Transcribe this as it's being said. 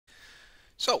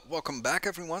So, welcome back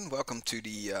everyone. Welcome to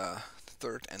the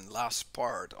third and last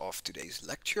part of today's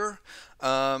lecture.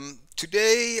 We've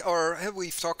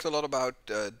talked a lot about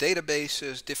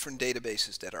databases, different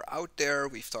databases that are out there.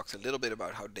 We've talked a little bit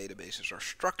about how databases are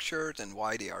structured and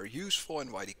why they are useful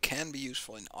and why they can be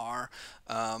useful in R.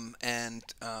 I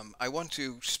want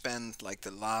to spend like the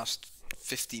last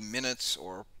 50 minutes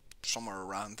or somewhere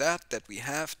around that we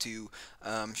have to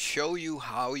show you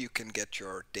how you can get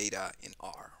your data in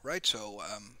R, right? So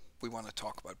we want to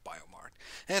talk about biomaRt.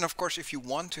 And of course, if you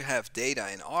want to have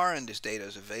data in R and this data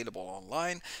is available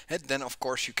online, then of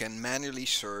course you can manually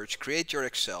search, create your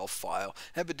Excel file.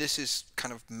 But this is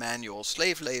kind of manual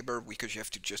slave labor because you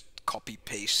have to just copy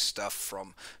paste stuff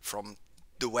from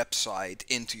the website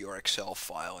into your Excel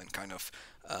file and kind of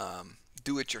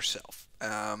do it yourself.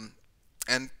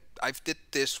 And I've did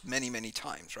this many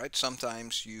times, right?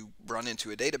 Sometimes you run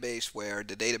into a database where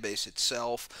the database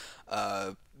itself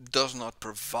does not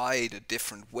provide a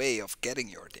different way of getting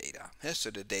your data. So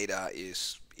the data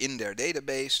is in their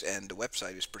database and the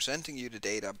website is presenting you the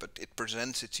data, but it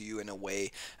presents it to you in a way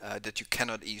that you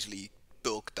cannot easily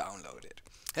bulk download it.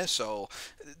 So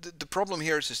the problem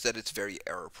here is that it's very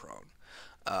error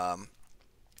prone.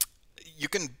 You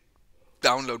can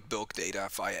download bulk data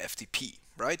via FTP,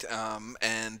 right?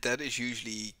 And that is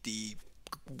usually the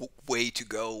way to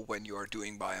go when you're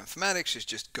doing bioinformatics, is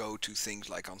just go to things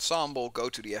like Ensemble, go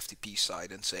to the FTP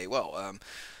site and say, well,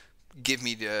 give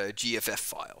me the GFF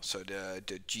file, so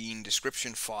the gene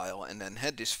description file, and then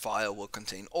this file will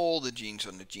contain all the genes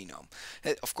on the genome.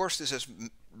 Of course, this has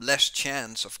less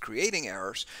chance of creating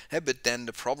errors, but then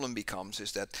the problem becomes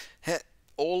is that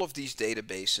all of these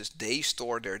databases, they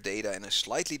store their data in a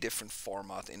slightly different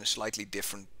format, in a slightly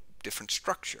different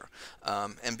structure.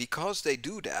 And because they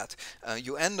do that,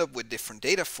 you end up with different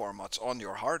data formats on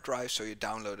your hard drive. So you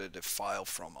downloaded a file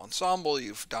from Ensemble,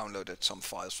 you've downloaded some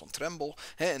files from Tremble,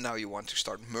 and now you want to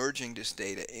start merging this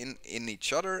data in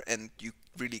each other, and you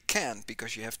really can't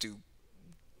because you have to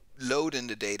load in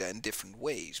the data in different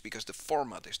ways because the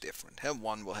format is different.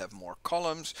 One will have more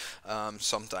columns.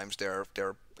 Sometimes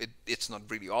it's not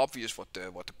really obvious what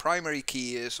the primary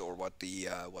key is or what the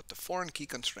foreign key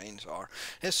constraints are.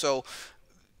 And so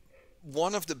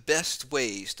one of the best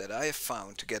ways that I have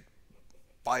found to get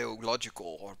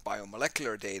biological or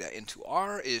biomolecular data into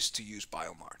R is to use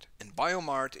biomaRt. And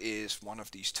biomaRt is one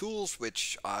of these tools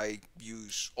which I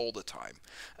use all the time.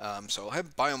 So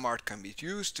biomaRt can be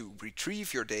used to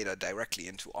retrieve your data directly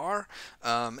into R,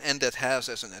 and that has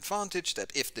as an advantage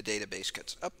that if the database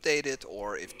gets updated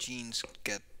or if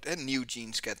new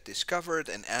genes get discovered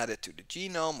and added to the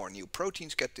genome, or new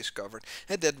proteins get discovered,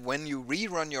 and that when you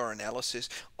rerun your analysis,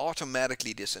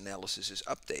 automatically this analysis is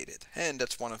updated. And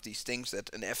that's one of these things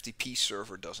that an FTP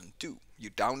server doesn't do.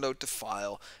 You download the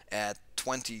file at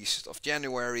 20th of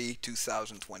January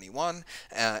 2021,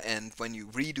 and when you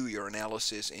redo your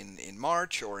analysis in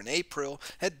March or in April,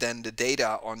 then the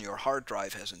data on your hard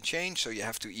drive hasn't changed, so you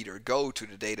have to either go to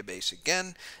the database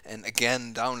again and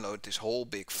again download this whole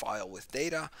big file with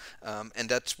data, and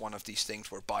that's one of these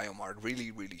things where biomaRt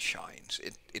really shines.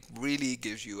 It really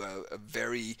gives you a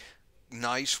very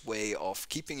nice way of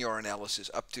keeping your analysis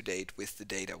up to date with the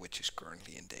data which is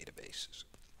currently in databases.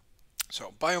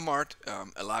 So biomaRt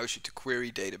allows you to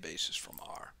query databases from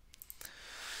R.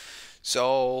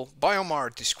 So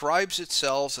biomaRt describes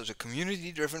itself as a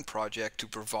community-driven project to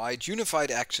provide unified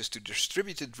access to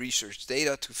distributed research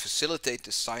data to facilitate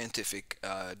the scientific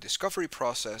discovery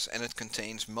process, and it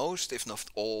contains most, if not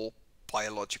all,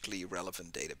 biologically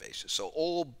relevant databases. So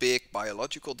all big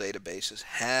biological databases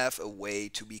have a way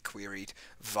to be queried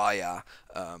via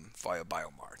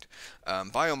biomaRt.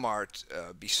 biomaRt,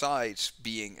 besides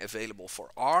being available for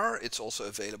R, it's also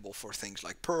available for things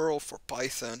like Perl, for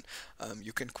Python.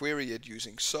 You can query it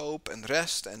using SOAP and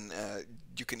REST, and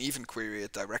you can even query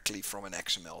it directly from an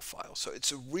XML file. So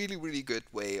it's a really good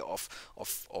way of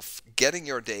getting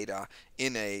your data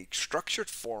in a structured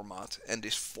format, and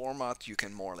this format you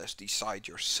can more or less decide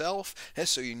yourself, and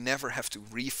so you never have to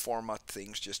reformat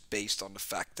things just based on the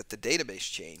fact that the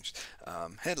database changed,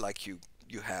 like you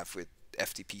have with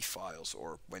FTP files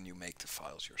or when you make the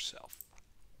files yourself.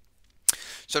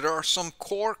 So there are some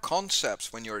core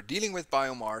concepts when you're dealing with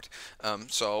biomaRt.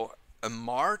 So a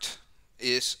MART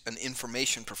is an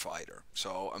information provider.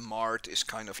 So a MART is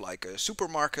kind of like a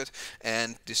supermarket,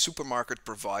 and the supermarket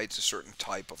provides a certain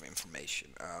type of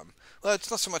information. Well,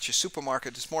 it's not so much a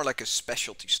supermarket, it's more like a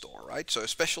specialty store, right? So a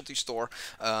specialty store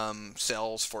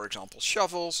sells, for example,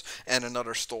 shovels, and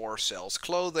another store sells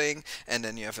clothing, and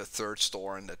then you have a third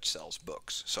store and that sells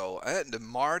books. So the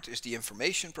MART is the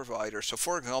information provider. So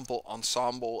for example,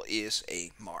 Ensemble is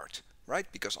a MART. right?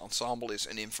 Because Ensemble is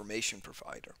an information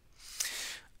provider.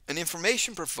 An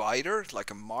information provider,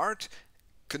 like a MART,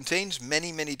 contains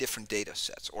many different data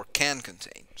sets, or can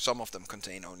contain. Some of them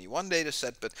contain only one data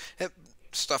set, but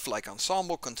stuff like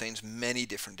Ensemble contains many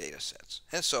different data sets.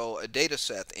 And so a data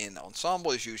set in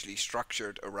Ensemble is usually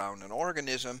structured around an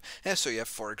organism. And so you have,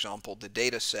 for example, the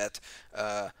data set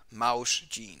mouse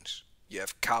genes. You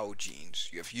have cow genes,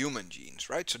 you have human genes,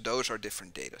 right? So those are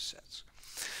different data sets.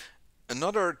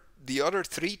 The other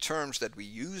three terms that we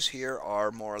use here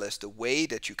are more or less the way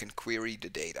that you can query the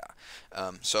data.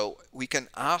 So we can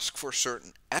ask for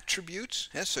certain attributes.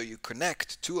 So you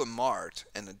connect to a MART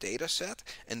and a data set,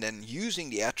 and then using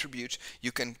the attributes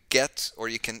you can get, or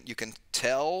you can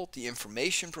tell the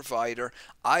information provider,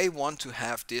 I want to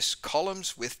have this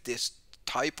columns with this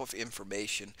type of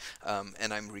information,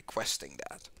 and I'm requesting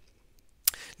that.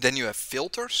 Then you have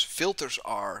filters. Filters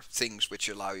are things which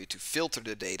allow you to filter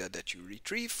the data that you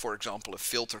retrieve. For example, a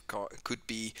filter could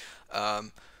be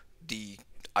the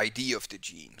ID of the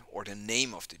gene, or the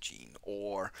name of the gene,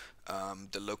 or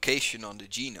the location on the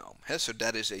genome. So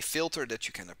that is a filter that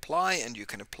you can apply, and you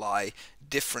can apply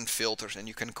different filters, and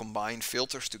you can combine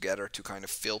filters together to kind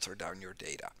of filter down your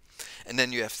data. And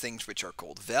then you have things which are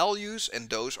called values, and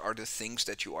those are the things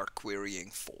that you are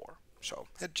querying for. So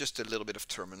just a little bit of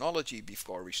terminology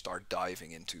before we start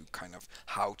diving into kind of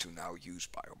how to now use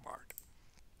biomaRt.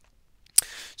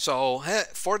 So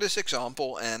for this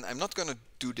example, and I'm not going to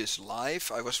do this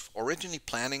live, I was originally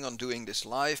planning on doing this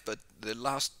live, but the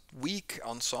last week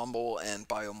Ensemble and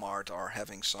biomaRt are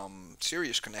having some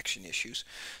serious connection issues.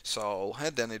 So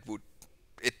then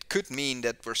it could mean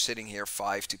that we're sitting here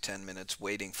 5 to 10 minutes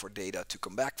waiting for data to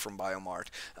come back from biomaRt.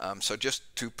 So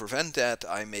just to prevent that,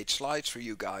 I made slides for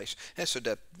you guys, so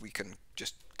that we can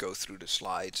just go through the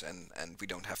slides and we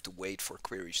don't have to wait for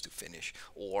queries to finish,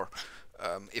 or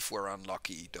if we're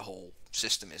unlucky, the whole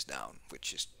system is down,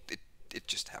 which is it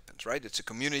just happens, right? It's a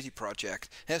community project,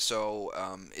 so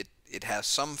it has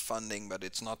some funding, but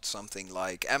it's not something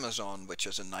like Amazon, which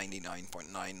has a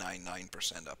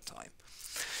 99.999% uptime.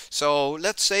 So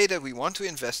let's say that we want to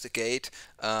investigate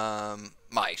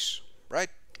mice, right?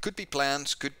 Could be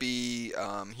plants, could be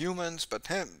humans, but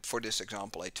for this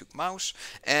example I took mouse,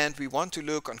 and we want to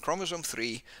look on chromosome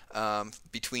 3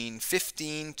 between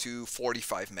 15 to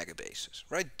 45 megabases,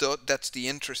 right? That's the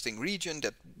interesting region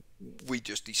that we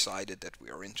just decided that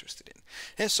we are interested in.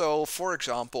 And so, for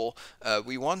example,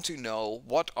 we want to know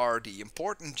what are the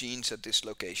important genes at this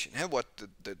location.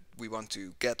 We want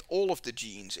to get all of the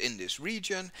genes in this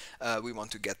region. We want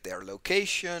to get their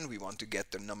location. We want to get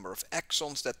the number of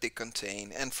exons that they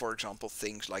contain, and, for example,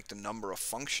 things like the number of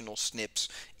functional SNPs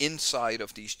inside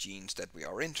of these genes that we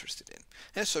are interested in.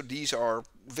 And so these are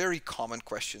very common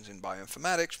questions in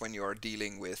bioinformatics when you are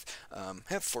dealing with,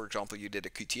 for example, you did a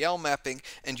QTL mapping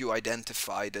and you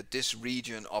identify that this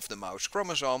region of the mouse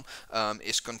chromosome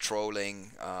is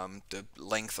controlling the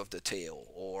length of the tail,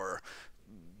 or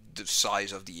the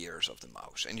size of the ears of the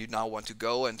mouse, and you now want to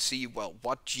go and see, well,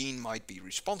 what gene might be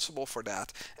responsible for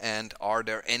that, and are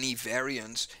there any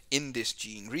variants in this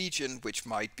gene region which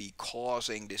might be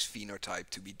causing this phenotype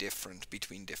to be different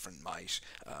between different mice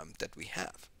that we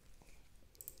have.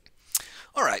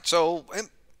 Alright, so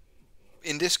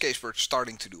in this case we're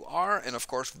starting to do R, and of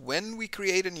course when we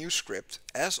create a new script,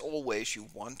 as always, you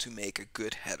want to make a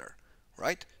good header.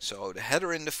 Right? So the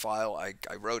header in the file, I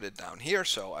wrote it down here.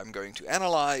 So I'm going to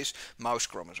analyze mouse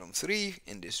chromosome 3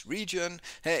 in this region.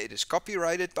 It is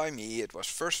copyrighted by me. It was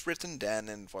first written then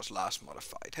and it was last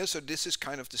modified. So this is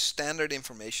kind of the standard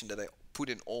information that I put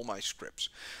in all my scripts.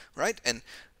 Right? And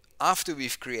after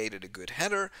we've created a good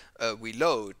header, we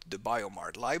load the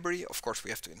biomaRt library. Of course, we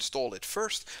have to install it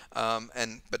first,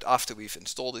 but after we've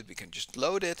installed it, we can just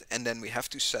load it, and then we have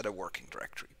to set a working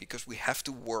directory, because we have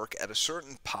to work at a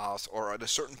certain path or at a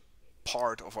certain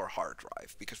part of our hard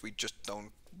drive, because we just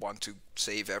don't want to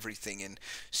save everything in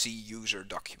C user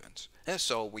documents. And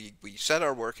so we set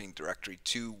our working directory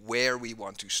to where we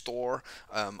want to store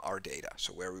our data,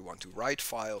 so where we want to write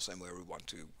files and where we want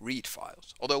to read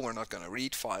files. Although we're not going to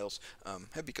read files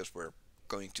because we're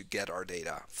going to get our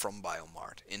data from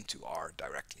biomaRt into R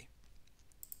directly.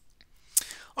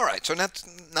 Alright, so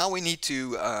now we need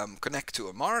to connect to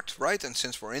a MART, right? And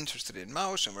since we're interested in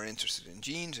mouse and we're interested in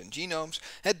genes and genomes,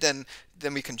 then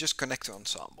we can just connect to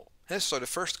Ensemble. So the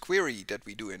first query that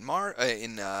we do in R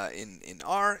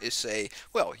is say,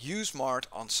 well, use MART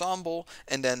Ensemble,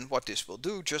 and then what this will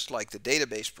do, just like the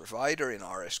database provider in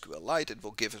R SQLite, it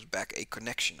will give us back a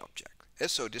connection object.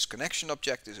 So this connection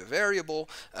object is a variable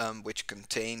which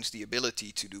contains the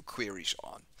ability to do queries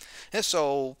on.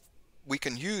 So we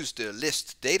can use the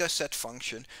list dataset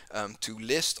function to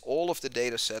list all of the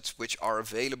datasets which are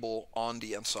available on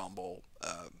the Ensemble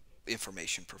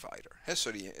information provider.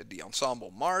 So the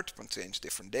Ensemble Mart contains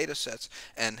different datasets,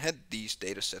 and these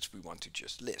datasets we want to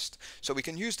just list. So we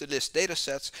can use the list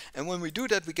datasets, and when we do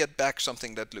that, we get back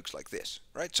something that looks like this,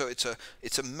 right? So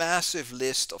it's a massive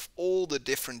list of all the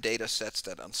different datasets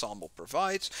that Ensemble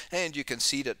provides, and you can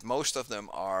see that most of them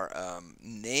are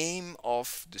name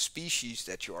of the species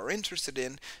that you are interested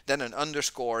in, then an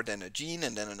underscore, then a gene,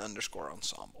 and then an underscore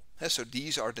Ensemble. So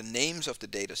these are the names of the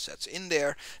data sets in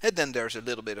there, and then there's a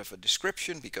little bit of a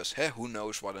description, because who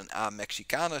knows what an A.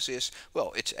 mexicanus is?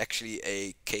 Well, it's actually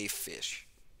a cave fish.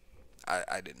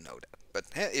 I didn't know that. But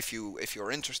if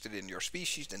you're interested in your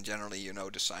species, then generally you know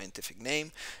the scientific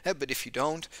name. But if you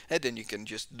don't, then you can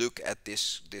just look at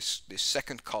this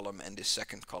second column, and this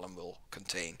second column will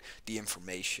contain the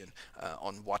information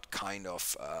on what kind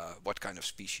of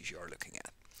species you are looking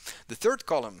at. The third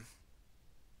column.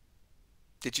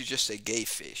 Did you just say gay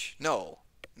fish? No,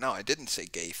 I didn't say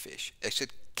gay fish. I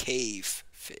said cave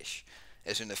fish,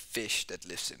 as in a fish that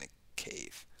lives in a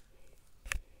cave.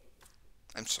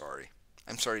 I'm sorry.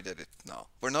 I'm sorry that no.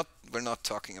 We're not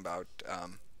talking about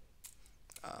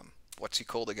what's he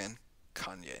called again?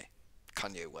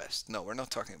 Kanye West. No, we're not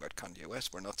talking about Kanye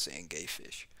West. We're not saying gay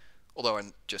fish. Although I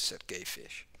just said gay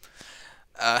fish.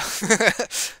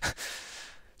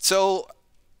 So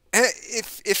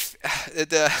if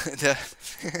the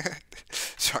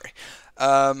sorry,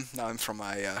 now I'm from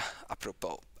my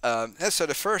apropos. So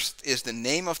the first is the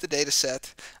name of the data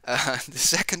set. The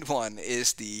second one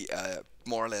is the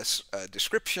more or less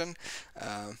description.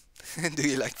 Do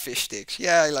you like fish sticks?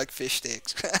 Yeah, I like fish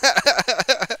sticks.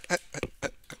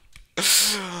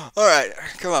 All right,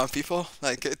 come on, people.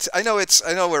 Like I know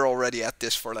we're already at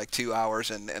this for like 2 hours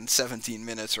and 17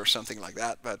 minutes or something like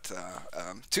that, but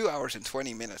 2 hours and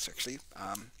 20 minutes actually.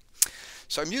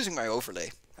 So I'm using my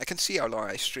overlay. I can see how long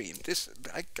I streamed.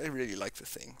 I really like the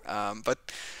thing.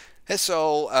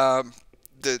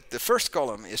 The first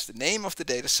column is the name of the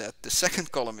dataset. The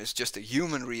second column is just a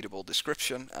human-readable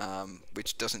description,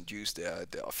 which doesn't use the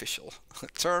official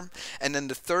term. And then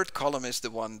the third column is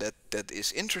the one that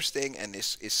is interesting and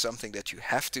is something that you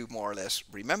have to more or less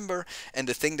remember. And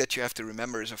the thing that you have to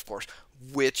remember is, of course,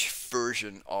 which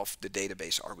version of the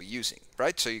database are we using,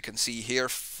 right? So you can see here,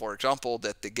 for example,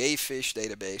 that the gay fish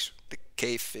database, the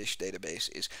cave fish database,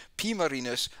 is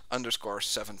pmarinus _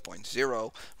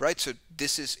 7.0, right? So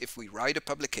this is if we write a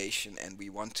publication and we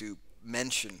want to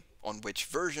mention on which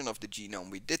version of the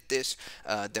genome we did this,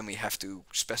 then we have to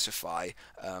specify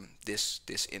this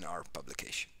in our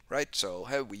publication. Right, so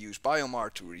we use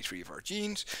biomaRt to retrieve our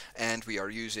genes, and we are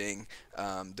using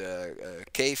the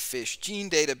cave fish gene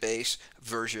database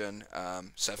version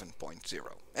 7.0.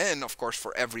 And of course,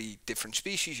 for every different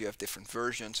species, you have different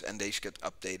versions, and they get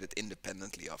updated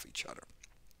independently of each other.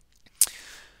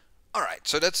 All right,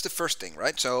 so that's the first thing,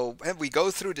 right? So we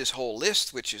go through this whole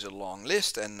list, which is a long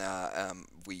list, and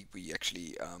we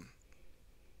actually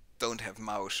don't have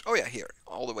mouse. Oh yeah, here,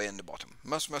 all the way in the bottom.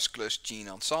 Mus musculus gene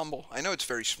ensemble. I know it's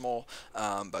very small,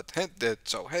 but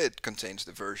it contains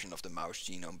the version of the mouse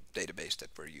genome database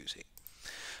that we're using.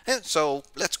 And so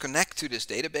let's connect to this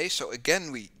database. So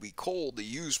again, we call the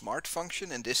useMart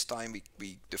function, and this time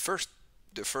the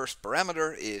first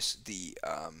parameter is the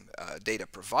data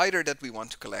provider that we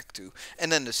want to collect to,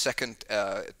 and then the second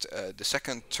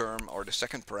term, or the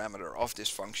second parameter of this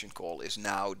function call, is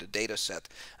now the data set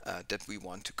that we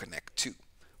want to connect to.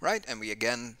 Right, and we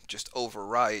again just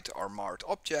override our Mart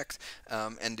object,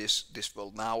 and this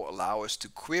will now allow us to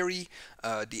query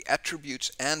the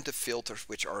attributes and the filters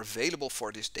which are available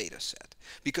for this data set.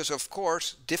 Because of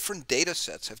course, different data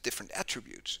sets have different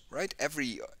attributes, right?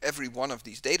 Every one of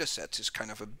these data sets is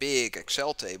kind of a big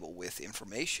Excel table with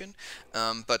information,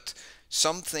 but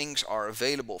some things are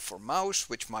available for mouse,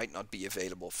 which might not be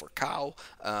available for cow,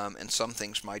 and some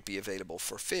things might be available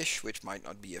for fish, which might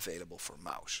not be available for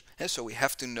mouse. And so we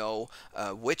have to know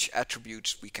which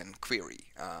attributes we can query,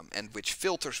 and which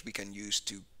filters we can use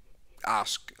to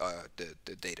ask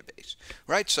the database,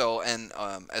 right? So, and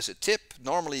as a tip,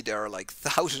 normally there are like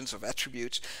thousands of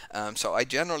attributes, so I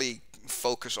generally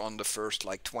focus on the first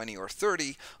like 20 or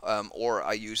 30, or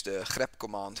I use the grep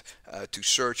command to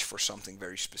search for something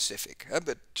very specific.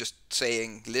 But just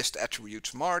saying list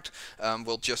attributes mart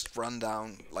will just run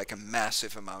down like a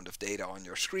massive amount of data on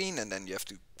your screen, and then you have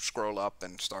to scroll up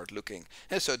and start looking.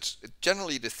 And so it's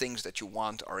generally the things that you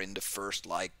want are in the first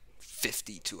like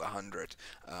 50 to 100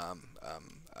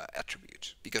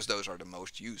 attributes, because those are the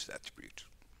most used attributes.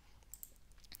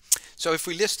 So if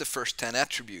we list the first 10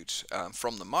 attributes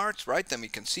from the MART, right, then we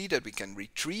can see that we can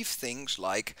retrieve things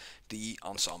like the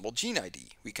ensemble gene ID.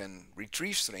 We can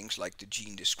retrieve things like the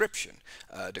gene description,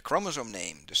 the chromosome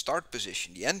name, the start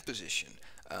position, the end position.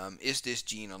 Is this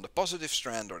gene on the positive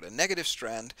strand or the negative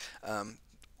strand?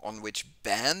 On which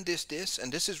band is this?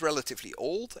 And this is relatively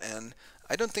old, and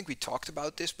I don't think we talked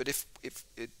about this, but if it,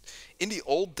 in the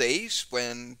old days,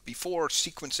 when before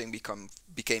sequencing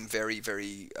became very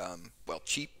well,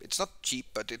 cheap. It's not cheap,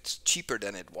 but it's cheaper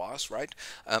than it was, right?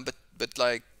 But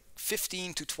like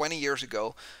 15 to 20 years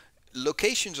ago,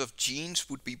 locations of genes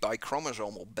would be by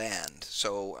chromosomal band.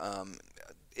 So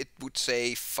it would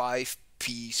say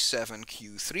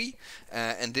 5p7q3,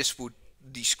 and this would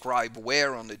describe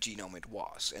where on the genome it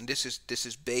was. And this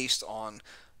is based on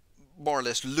more or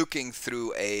less looking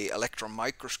through a electron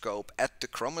microscope at the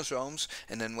chromosomes,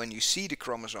 and then when you see the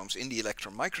chromosomes in the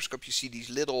electron microscope, you see these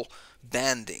little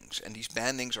bandings, and these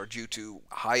bandings are due to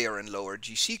higher and lower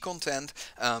GC content,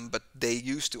 but they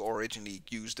used to originally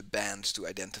use the bands to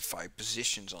identify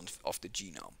positions of the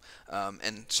genome.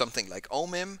 And something like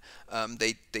OMIM,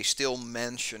 they still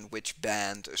mention which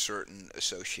band a certain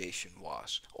association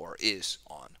was or is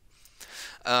on.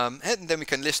 And then we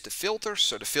can list the filters.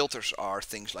 So the filters are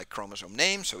things like chromosome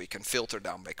name, so we can filter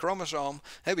down by chromosome.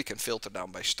 And we can filter down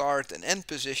by start and end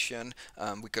position.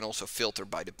 We can also filter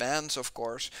by the bands, of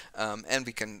course. And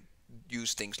we can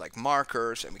use things like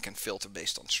markers, and we can filter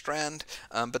based on strand.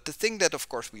 But the thing that, of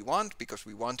course, we want, because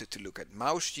we wanted to look at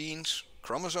mouse genes,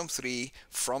 chromosome 3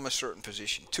 from a certain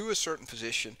position to a certain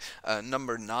position,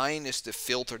 number 9 is the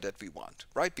filter that we want,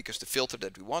 right? Because the filter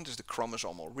that we want is the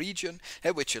chromosomal region,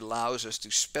 which allows us to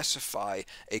specify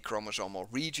a chromosomal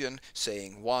region,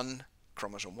 saying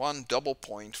chromosome 1 double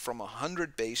point from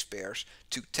 100 base pairs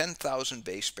to 10,000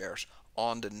 base pairs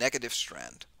on the negative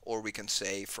strand. Or we can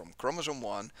say from chromosome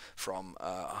 1 from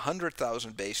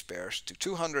 100,000 base pairs to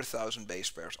 200,000 base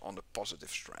pairs on the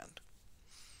positive strand.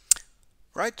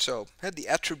 Right, so the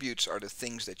attributes are the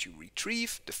things that you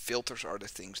retrieve, the filters are the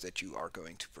things that you are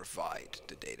going to provide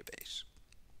the database.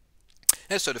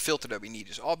 And so the filter that we need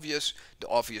is obvious. The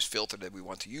obvious filter that we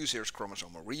want to use here is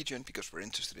chromosomal region, because we're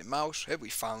interested in mouse. We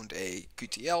found a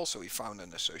QTL, so we found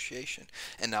an association,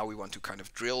 and now we want to kind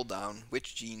of drill down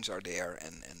which genes are there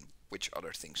and which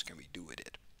other things can we do with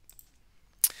it.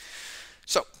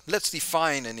 So let's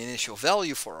define an initial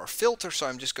value for our filter. So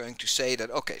I'm just going to say that,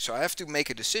 okay, so I have to make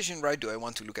a decision, right? Do I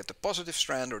want to look at the positive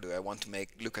strand, or do I want to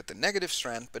look at the negative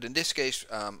strand? But in this case,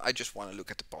 I just want to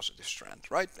look at the positive strand,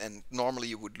 right? And normally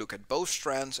you would look at both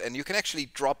strands, and you can actually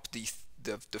drop the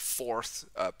fourth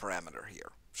parameter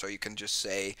here. So you can just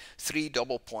say 3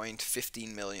 double point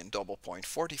 15 million double point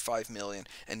 45 million,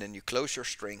 and then you close your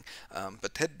string,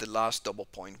 but hit the last double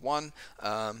point 1.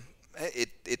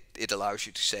 It allows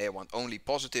you to say I want only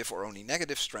positive or only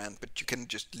negative strand, but you can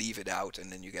just leave it out and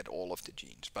then you get all of the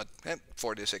genes. But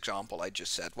for this example, I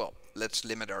just said, well, let's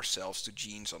limit ourselves to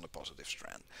genes on the positive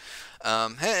strand. I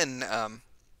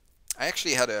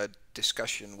actually had a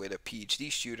discussion with a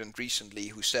PhD student recently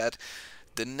who said,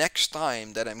 the next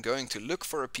time that I'm going to look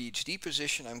for a PhD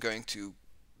position, I'm going to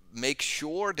make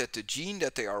sure that the gene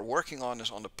that they are working on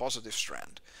is on the positive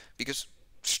strand, because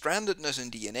strandedness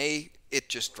in DNA, it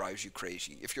just drives you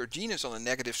crazy. If your gene is on a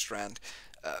negative strand,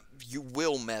 you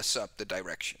will mess up the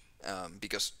direction,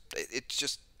 because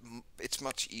it's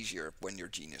much easier when your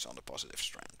gene is on the positive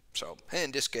strand. So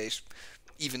in this case,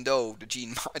 even though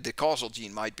the causal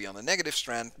gene might be on a negative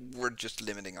strand, we're just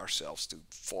limiting ourselves to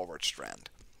forward strand.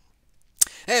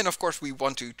 And of course we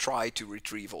want to try to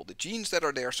retrieve all the genes that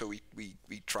are there, so we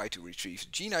try to retrieve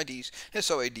the gene IDs. And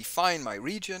so I define my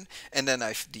region, and then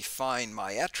I define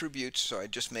my attributes, so I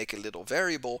just make a little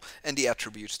variable, and the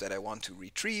attributes that I want to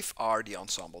retrieve are the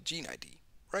ensemble gene ID.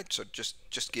 Right, so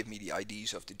just give me the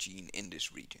IDs of the gene in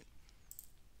this region.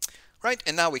 Right,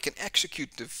 and now we can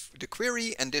execute the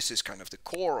query, and this is kind of the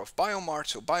core of biomaRt.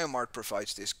 So biomaRt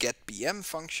provides this getBM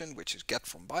function, which is get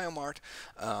from biomaRt,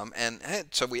 and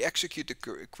so we execute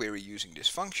the query using this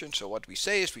function. So what we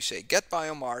say is we say get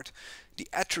biomaRt, the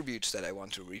attributes that I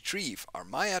want to retrieve are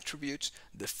my attributes,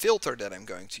 the filter that I'm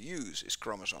going to use is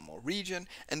chromosomal region,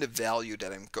 and the value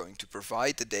that I'm going to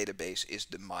provide the database is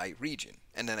the my region.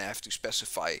 And then I have to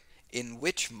specify in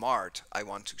which MART I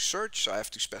want to search, so I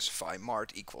have to specify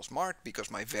MART equals MART,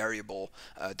 because my variable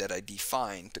that I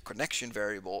defined, the connection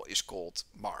variable, is called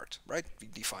MART, right? We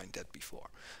defined that before.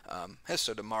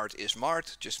 So the MART is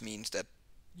MART just means that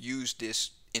use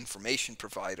this information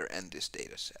provider and this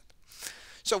data set.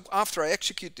 So after I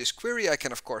execute this query, I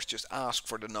can of course just ask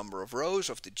for the number of rows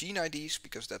of the gene IDs,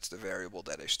 because that's the variable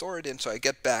that I store it in. So I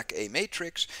get back a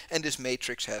matrix, and this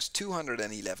matrix has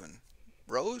 211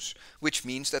 rows, which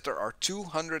means that there are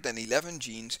 211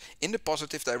 genes in the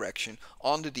positive direction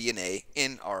on the DNA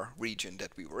in our region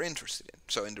that we were interested in.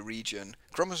 So in the region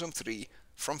chromosome 3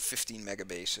 from 15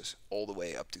 megabases all the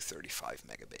way up to 35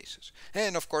 megabases.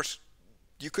 And of course,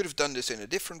 you could have done this in a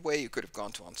different way. You could have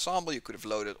gone to Ensemble, you could have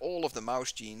loaded all of the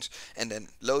mouse genes and then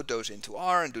load those into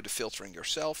R and do the filtering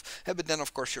yourself. But then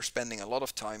of course you're spending a lot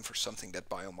of time for something that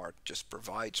biomaRt just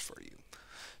provides for you.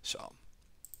 So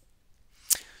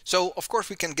of course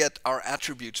we can get our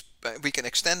attributes, we can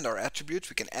extend our attributes,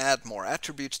 we can add more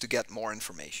attributes to get more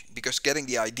information. Because getting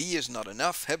the ID is not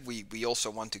enough. We also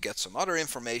want to get some other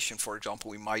information. For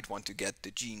example, we might want to get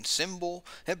the gene symbol,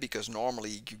 because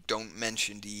normally you don't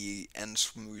mention the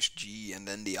N-G and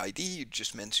then the ID, you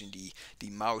just mention the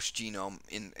mouse genome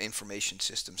information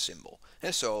system symbol.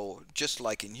 So just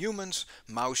like in humans,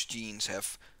 mouse genes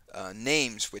have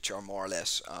names which are more or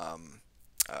less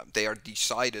they are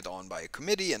decided on by a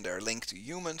committee and they're linked to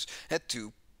humans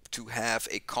to have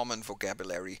a common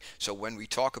vocabulary. So when we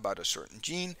talk about a certain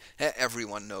gene,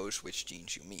 everyone knows which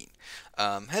genes you mean.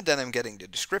 Then I'm getting the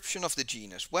description of the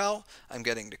gene as well. I'm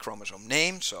getting the chromosome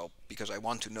name, so because I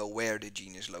want to know where the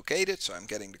gene is located, so I'm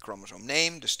getting the chromosome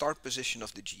name, the start position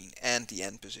of the gene, and the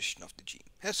end position of the gene.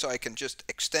 So I can just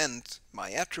extend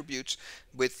my attributes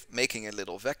with making a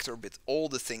little vector with all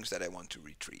the things that I want to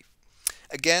retrieve.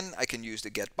 Again, I can use the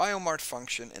getBiomaRt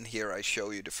function, and here I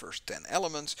show you the first 10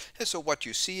 elements. And so what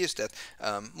you see is that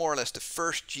more or less the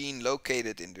first gene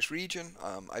located in this region.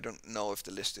 I don't know if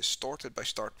the list is sorted by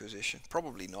start position.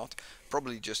 Probably not.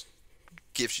 Probably just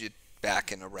gives you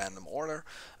back in a random order.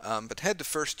 But the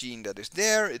first gene that is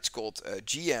there, it's called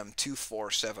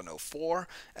GM24704,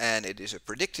 and it is a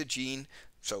predicted gene.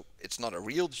 So it's not a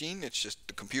real gene, it's just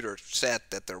the computer said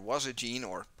that there was a gene,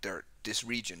 or this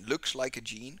region looks like a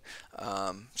gene.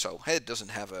 So it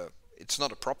doesn't have it's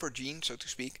not a proper gene, so to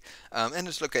speak, and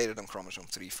it's located on chromosome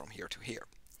 3 from here to here.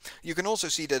 You can also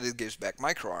see that it gives back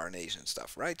microRNAs and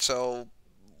stuff, right? So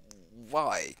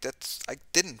why? I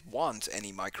didn't want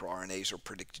any microRNAs or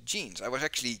predicted genes. I was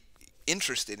actually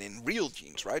interested in real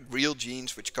genes, right? Real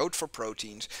genes which code for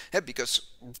proteins, because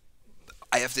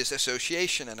I have this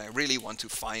association and I really want to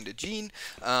find a gene,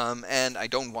 and I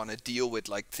don't want to deal with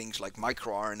things like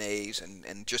microRNAs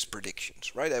and just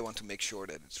predictions, right? I want to make sure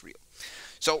that it's real.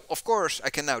 So of course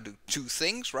I can now do two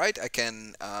things, right? I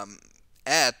can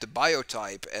add the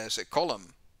biotype as a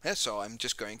column. So I'm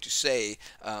just going to say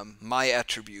my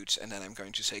attributes, and then I'm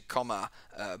going to say comma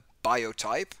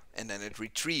biotype, and then it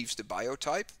retrieves the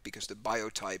biotype, because the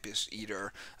biotype is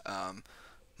either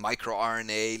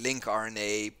microRNA, link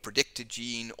RNA, predicted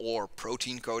gene, or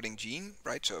protein coding gene,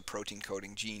 right? So a protein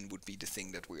coding gene would be the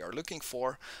thing that we are looking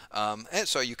for. And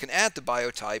so you can add the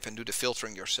biotype and do the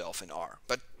filtering yourself in R,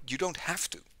 but you don't have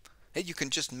to. You can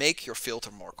just make your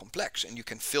filter more complex, and you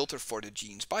can filter for the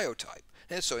gene's biotype.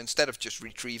 And so instead of just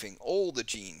retrieving all the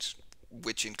genes,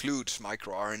 which includes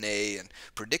microRNA and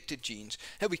predicted genes,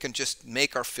 we can just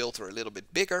make our filter a little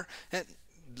bit bigger,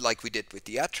 like we did with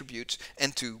the attributes,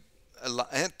 and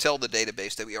tell the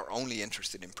database that we are only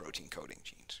interested in protein coding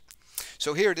genes.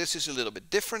 So here this is a little bit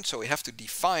different, so we have to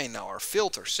define our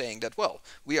filter, saying that, well,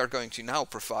 we are going to now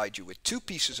provide you with two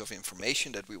pieces of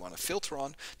information that we want to filter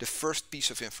on. The first piece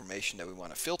of information that we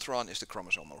want to filter on is the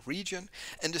chromosomal region,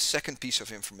 and the second piece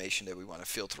of information that we want to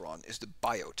filter on is the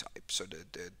biotype, so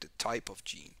the type of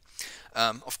gene.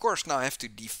 Of course, now I have to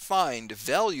define the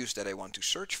values that I want to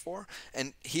search for,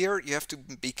 and here you have to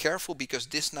be careful, because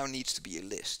this now needs to be a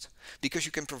list, because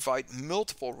you can provide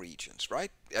multiple regions, right?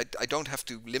 I don't have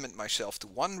to limit myself to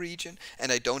one region,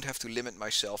 and I don't have to limit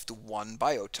myself to one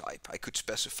biotype. I could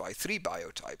specify 3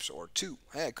 biotypes or 2.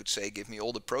 I could say give me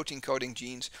all the protein coding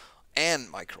genes and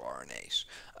microRNAs.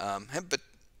 But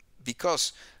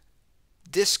because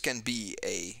this can be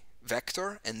a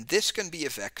vector and this can be a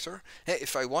vector,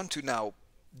 if I want to now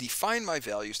define my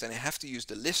values, then I have to use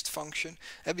the list function,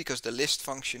 because the list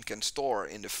function can store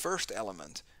in the first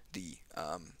element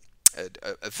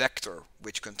a vector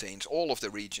which contains all of the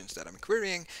regions that I'm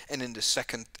querying, and in the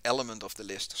second element of the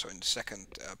list, so in the second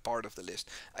part of the list,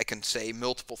 I can say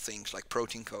multiple things like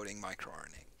protein coding,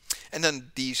 microRNA. And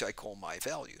then these I call my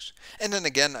values. And then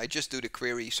again, I just do the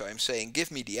query, so I'm saying give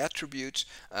me the attributes,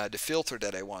 the filter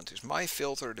that I want is my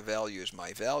filter, the value is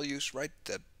my values, right?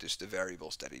 That is the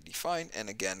variables that I define, and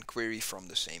again, query from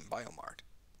the same biomaRt.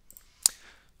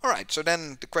 Alright, so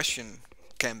then the question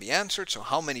can be answered. So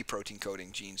how many protein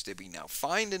coding genes did we now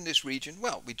find in this region?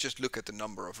 Well, we just look at the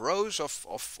number of rows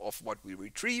of what we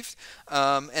retrieved,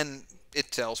 and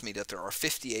it tells me that there are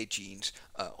 58 genes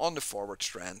on the forward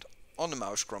strand on the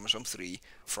mouse chromosome 3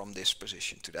 from this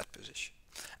position to that position.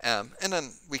 And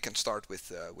then we can start with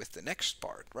the next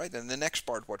part, right? And the next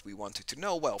part, what we wanted to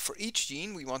know, well, for each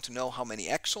gene, we want to know how many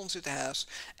exons it has,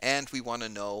 and we want to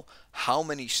know how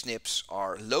many SNPs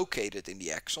are located in the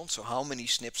exon. So how many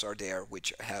SNPs are there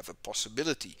which have a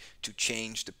possibility to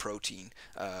change the protein,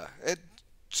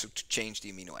 so to change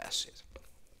the amino acid.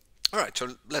 Alright,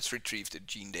 so let's retrieve the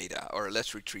gene data, or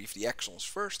let's retrieve the exons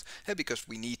first, because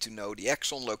we need to know the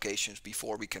exon locations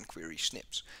before we can query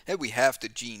SNPs. We have the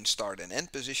gene start and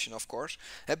end position, of course,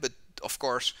 but of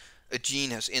course a gene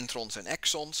has introns and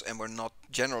exons, and we're not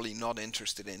generally not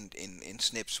interested in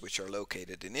SNPs which are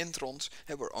located in introns,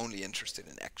 and we're only interested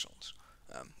in exons.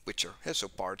 Which are so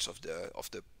parts of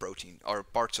the protein, or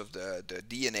parts of the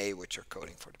DNA which are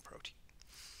coding for the protein.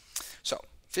 So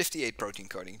 58 protein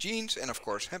coding genes, and of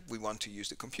course we want to use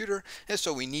the computer, and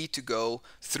so we need to go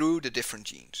through the different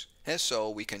genes. And so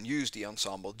we can use the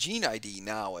ensemble gene ID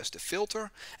now as the filter,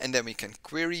 and then we can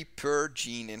query per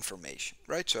gene information,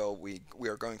 right? So we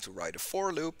are going to write a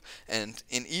for loop, and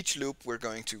in each loop we're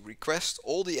going to request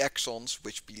all the exons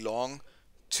which belong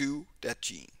to that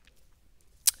gene.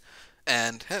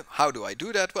 And how do I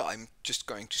do that? Well, I'm just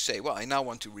going to say, well, I now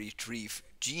want to retrieve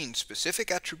gene-specific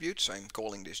attributes. So I'm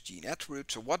calling this gene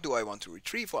attribute. So what do I want to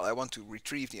retrieve? Well, I want to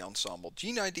retrieve the ensemble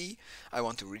gene ID. I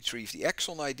want to retrieve the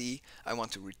exon ID. I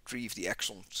want to retrieve the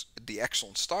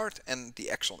exon start and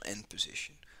the exon end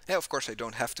position. Of course, I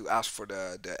don't have to ask for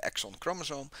the exon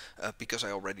chromosome because I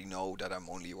already know that I'm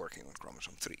only working on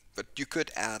chromosome 3. But you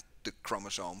could add the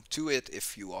chromosome to it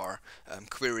if you are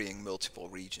querying multiple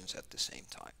regions at the same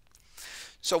time.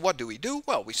 So what do we do?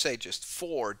 Well, we say just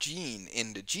for gene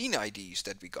in the gene IDs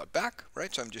that we got back,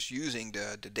 right? So I'm just using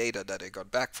the data that I got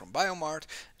back from biomaRt.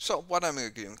 So what I'm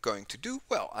going to do?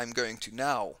 Well, I'm going to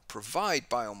now provide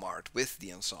biomaRt with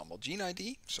the ensemble gene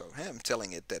ID. So I'm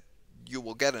telling it that you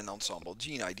will get an ensemble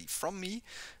gene ID from me.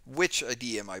 Which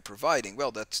ID am I providing?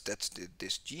 Well, that's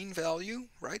this gene value,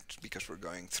 right? Because we're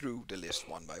going through the list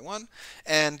one by one.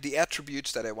 And the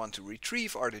attributes that I want to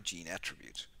retrieve are the gene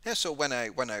attributes. So when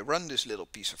I run this little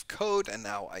piece of code, and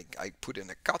now I put in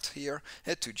a cut here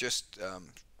to just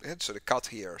so the cut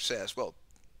here says, well,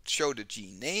 show the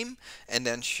gene name and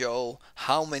then show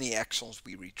how many exons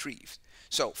we retrieved.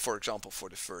 So for example, for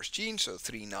the first gene, so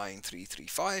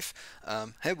 39335,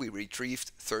 we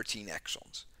retrieved 13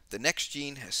 exons. The next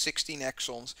gene has 16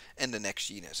 exons, and the next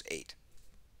gene has 8.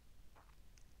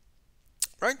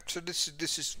 Right? So this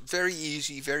is very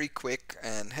easy, very quick,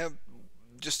 and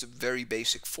just a very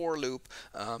basic for loop,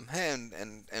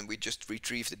 and we just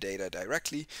retrieve the data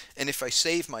directly. And if I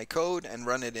save my code and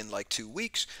run it in like 2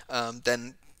 weeks,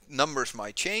 then numbers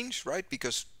might change, right?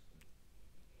 Because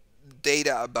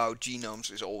data about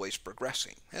genomes is always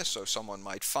progressing. So someone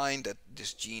might find that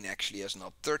this gene actually has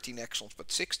not 13 exons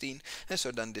but 16, and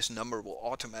so then this number will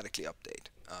automatically update,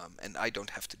 and I don't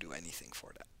have to do anything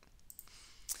for that.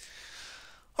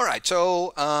 Alright,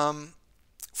 so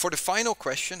for the final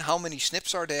question, how many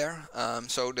SNPs are there?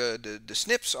 So the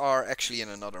SNPs are actually in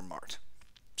another MART.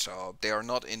 So they are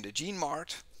not in the gene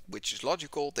MART, which is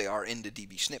logical. They are in the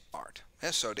dbSNP MART.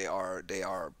 So they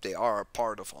are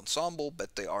part of ensemble,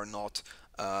 but they are not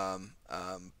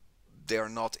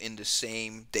in the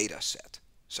same data set.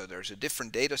 So there's a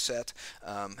different data set,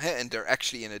 and they're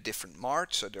actually in a different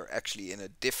MART. So they're actually in a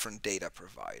different data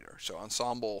provider. So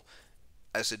ensemble,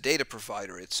 as a data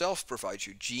provider itself, provides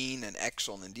you gene and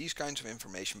exon and these kinds of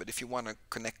information. But if you want to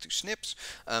connect to SNPs,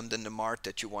 then the MART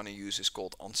that you want to use is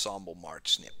called ensemble MART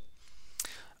SNP.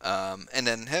 And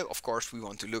then, of course, we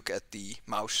want to look at the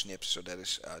mouse SNP, so that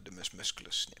is the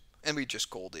musculus SNP. And we just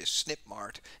call this SNP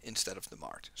MART instead of the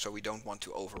MART. So we don't want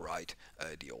to override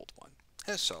the old one.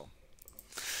 So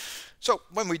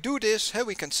when we do this,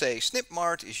 we can say SNP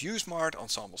MART is use MART,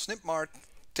 ensemble SNP MART.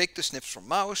 Take the SNPs from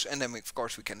mouse, and then of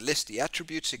course we can list the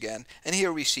attributes again. And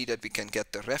here we see that we can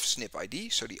get the ref SNP ID,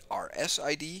 so the RS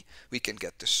ID. We can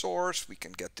get the source, we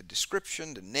can get the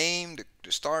description, the name,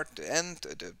 the start, the end,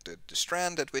 the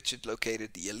strand at which it's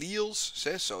located, the alleles.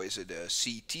 So is it a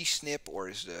CT SNP, or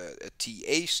is it a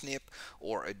TA SNP,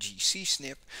 or a GC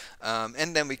SNP?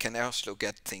 And then we can also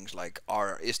get things like,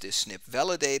 is this SNP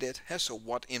validated? So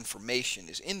what information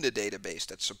is in the database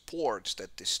that supports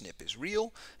that this SNP is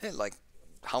real? Like,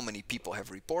 how many people have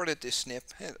reported this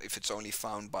SNP? If it's only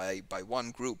found by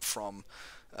one group from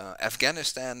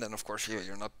Afghanistan, then of course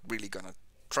you're not really going to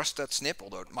trust that SNP,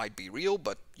 although it might be real,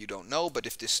 but you don't know. But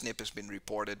if this SNP has been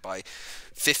reported by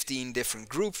 15 different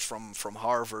groups from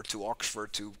Harvard to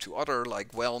Oxford to other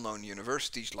like well-known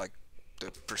universities like the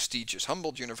prestigious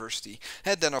Humboldt University,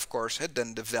 then of course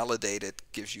then the validated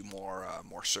gives you more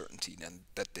certainty than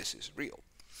that this is real.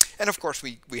 And of course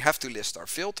we have to list our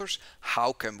filters.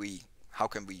 How how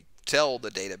can we tell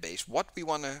the database what we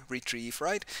want to retrieve,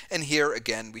 right? And here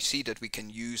again, we see that we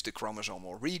can use the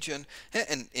chromosomal region.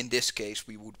 And in this case,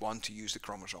 we would want to use the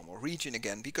chromosomal region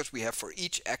again because we have for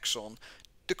each exon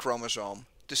the chromosome,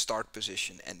 the start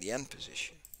position, and the end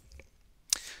position.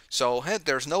 So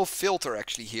there's no filter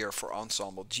actually here for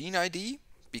ensemble gene ID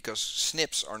because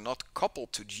SNPs are not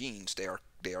coupled to genes. They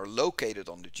are located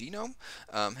on the genome.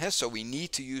 So we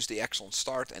need to use the exon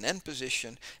start and end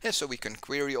position. So we can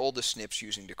query all the SNPs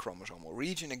using the chromosomal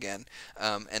region again.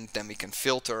 And then we can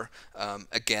filter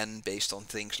again based on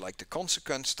things like the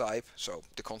consequence type. So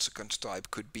the consequence type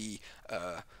could be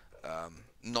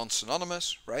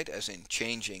non-synonymous, right? As in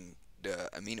changing the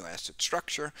amino acid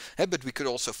structure, but we could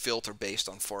also filter based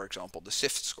on, for example, the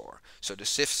SIFT score. So the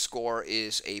SIFT score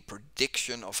is a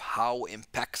prediction of how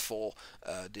impactful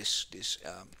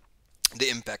the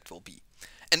impact will be.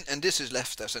 And this is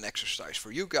left as an exercise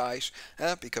for you guys,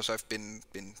 because I've been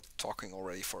talking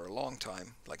already for a long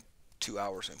time, like 2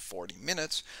 hours and 40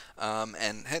 minutes,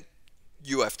 and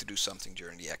you have to do something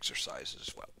during the exercises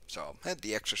as well. So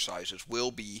the exercises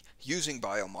will be using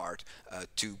biomaRt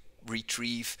to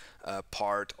retrieve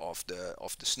part of the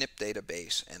SNP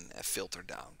database and filter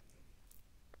down.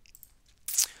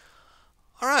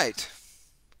 All right,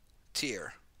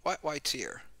 tier. Why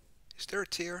tier? Is there a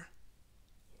tier?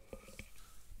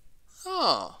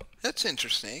 Oh, that's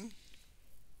interesting.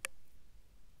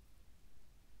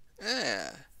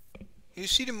 Yeah. You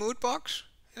see the mood box?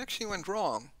 It actually went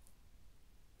wrong.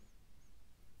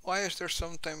 Why is there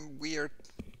something weird?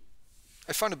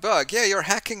 I found a bug. Yeah, you're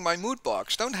hacking my mood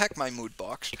box. Don't hack my mood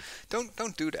box.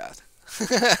 Don't do that.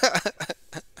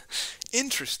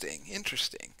 Interesting.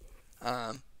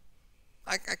 I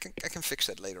can fix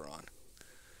that later on.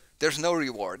 There's no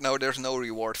reward. No, there's no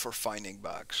reward for finding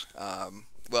bugs.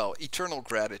 Well, eternal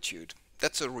gratitude.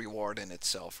 That's a reward in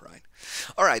itself, right?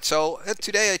 All right, so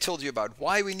today I told you about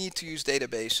why we need to use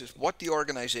databases, what the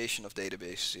organization of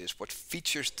databases is, what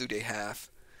features do they have.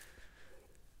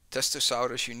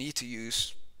 Testosaurus, you need to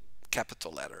use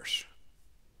capital letters.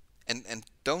 And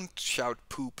don't shout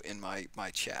poop in my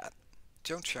chat.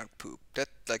 Don't shout poop. That,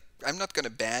 like, I'm not gonna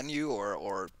ban you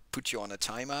or put you on a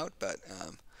timeout, but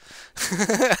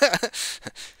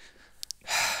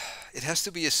it has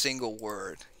to be a single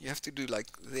word. You have to do like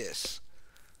this.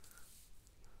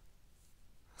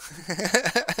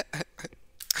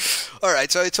 All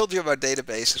right, so I told you about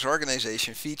databases,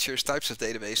 organization, features, types of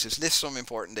databases, list some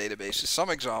important databases, some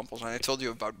examples, and I told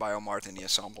you about biomaRt and the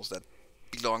examples that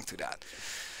belong to that.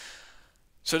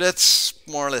 So that's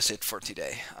more or less it for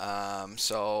today.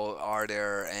 So are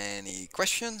there any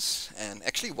questions? And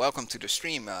actually, welcome to the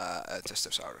stream,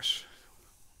 Testosaurus.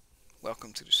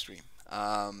 Welcome to the stream.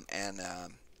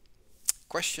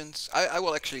 Questions? I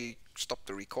will actually stop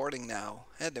the recording now,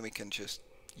 and then we can just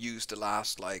use the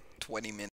last like 20 minutes.